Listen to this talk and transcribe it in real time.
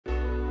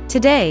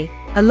Today,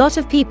 a lot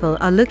of people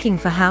are looking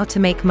for how to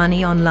make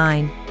money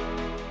online.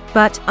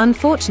 But,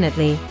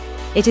 unfortunately,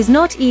 it is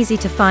not easy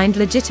to find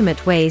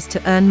legitimate ways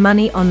to earn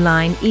money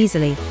online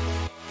easily.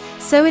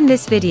 So in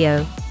this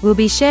video, we'll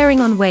be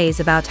sharing on ways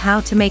about how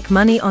to make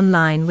money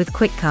online with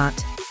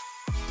Kwikcart.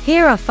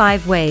 Here are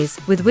 5 ways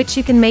with which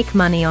you can make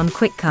money on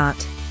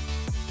Kwikcart.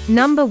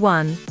 Number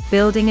 1.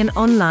 Building an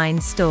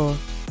online store.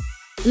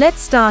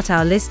 Let's start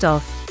our list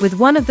off with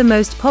one of the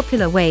most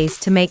popular ways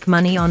to make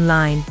money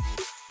online.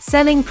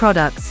 Selling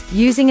products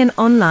using an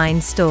online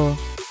store.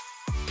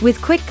 With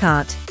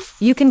Kwikcart,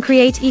 you can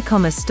create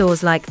e-commerce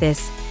stores like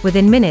this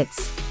within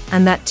minutes,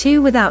 and that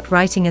too without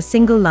writing a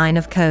single line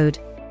of code.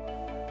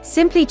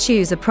 Simply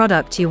choose a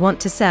product you want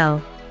to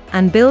sell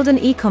and build an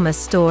e-commerce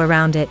store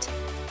around it.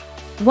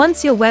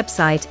 Once your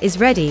website is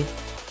ready,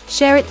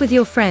 share it with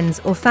your friends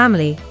or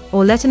family,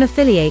 or let an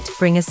affiliate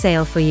bring a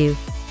sale for you.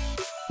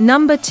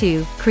 Number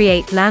 2.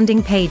 Create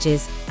landing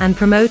pages and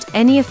promote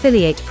any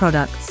affiliate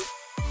products.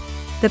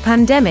 The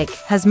pandemic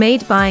has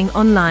made buying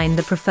online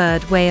the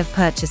preferred way of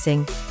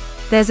purchasing.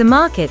 There's a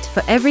market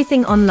for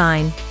everything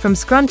online, from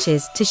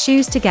scrunchies to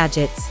shoes to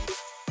gadgets.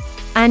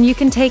 And you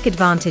can take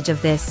advantage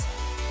of this.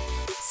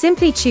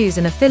 Simply choose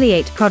an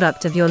affiliate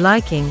product of your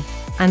liking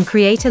and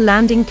create a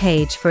landing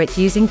page for it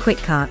using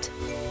Kwikcart.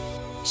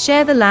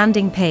 Share the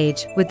landing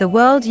page with the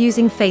world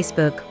using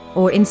Facebook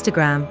or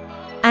Instagram,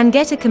 and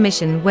get a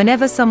commission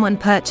whenever someone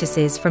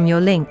purchases from your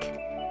link.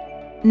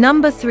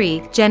 Number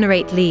 3.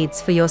 Generate leads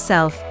for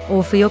yourself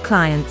or for your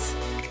clients.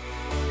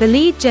 The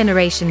lead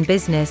generation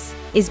business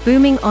is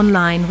booming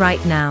online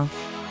right now.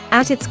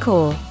 At its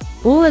core,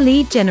 all a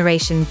lead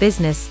generation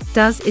business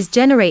does is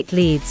generate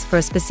leads for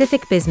a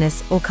specific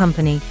business or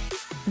company.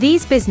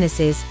 These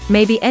businesses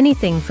may be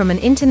anything from an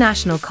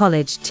international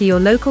college to your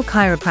local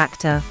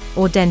chiropractor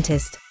or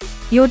dentist.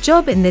 Your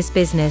job in this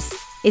business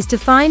is to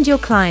find your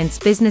clients'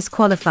 business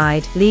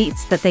qualified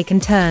leads that they can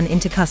turn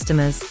into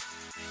customers.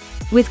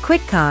 With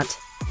Kwikcart,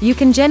 you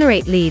can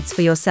generate leads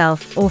for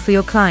yourself or for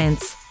your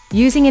clients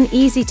using an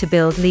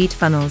easy-to-build lead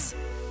funnels.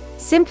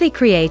 Simply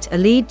create a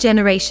lead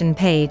generation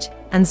page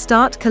and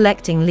start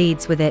collecting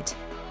leads with it.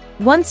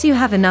 Once you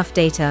have enough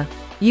data,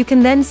 you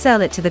can then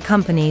sell it to the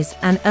companies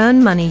and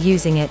earn money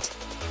using it.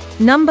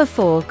 Number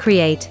 4.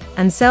 Create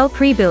and sell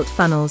pre-built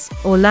funnels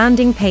or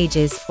landing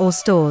pages or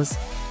stores.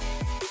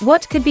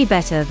 What could be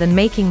better than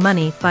making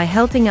money by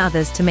helping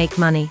others to make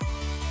money?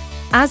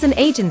 As an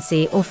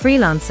agency or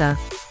freelancer,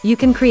 you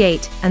can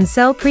create and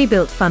sell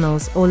pre-built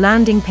funnels or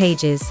landing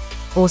pages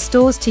or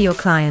stores to your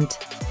client.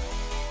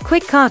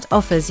 Kwikcart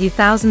offers you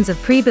thousands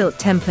of pre-built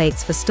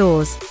templates for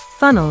stores,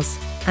 funnels,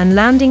 and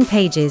landing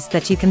pages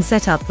that you can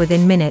set up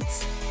within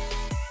minutes.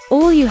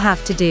 All you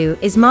have to do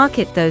is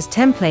market those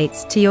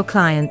templates to your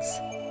clients.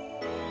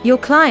 Your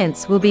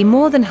clients will be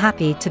more than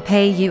happy to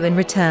pay you in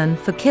return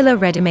for killer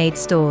ready-made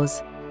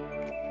stores.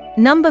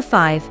 Number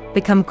 5.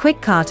 Become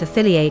Kwikcart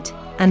affiliate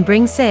and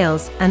bring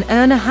sales and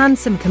earn a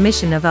handsome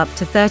commission of up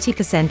to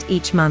 30%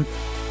 each month.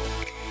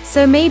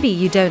 So maybe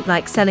you don't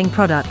like selling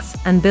products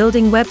and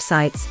building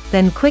websites,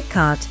 then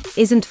Kwikcart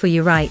isn't for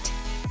you, right?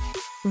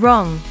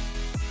 Wrong.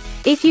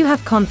 If you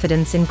have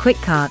confidence in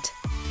Kwikcart,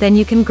 then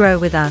you can grow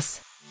with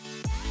us.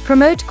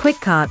 Promote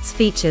Kwikcart's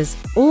features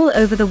all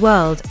over the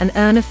world and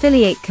earn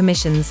affiliate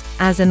commissions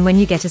as and when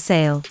you get a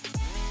sale.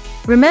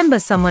 Remember,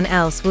 someone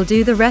else will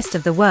do the rest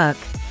of the work.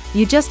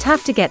 You just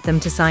have to get them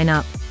to sign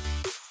up.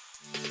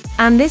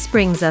 And this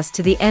brings us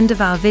to the end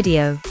of our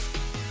video.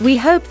 We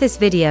hope this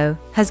video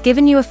has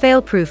given you a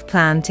fail-proof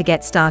plan to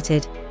get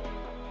started.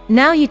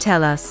 Now you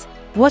tell us,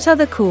 what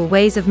other cool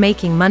ways of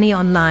making money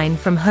online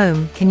from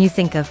home can you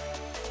think of?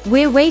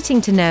 We're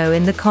waiting to know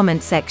in the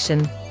comment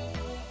section.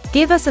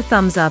 Give us a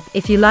thumbs up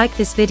if you like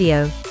this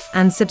video,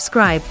 and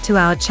subscribe to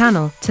our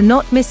channel to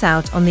not miss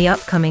out on the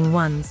upcoming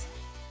ones.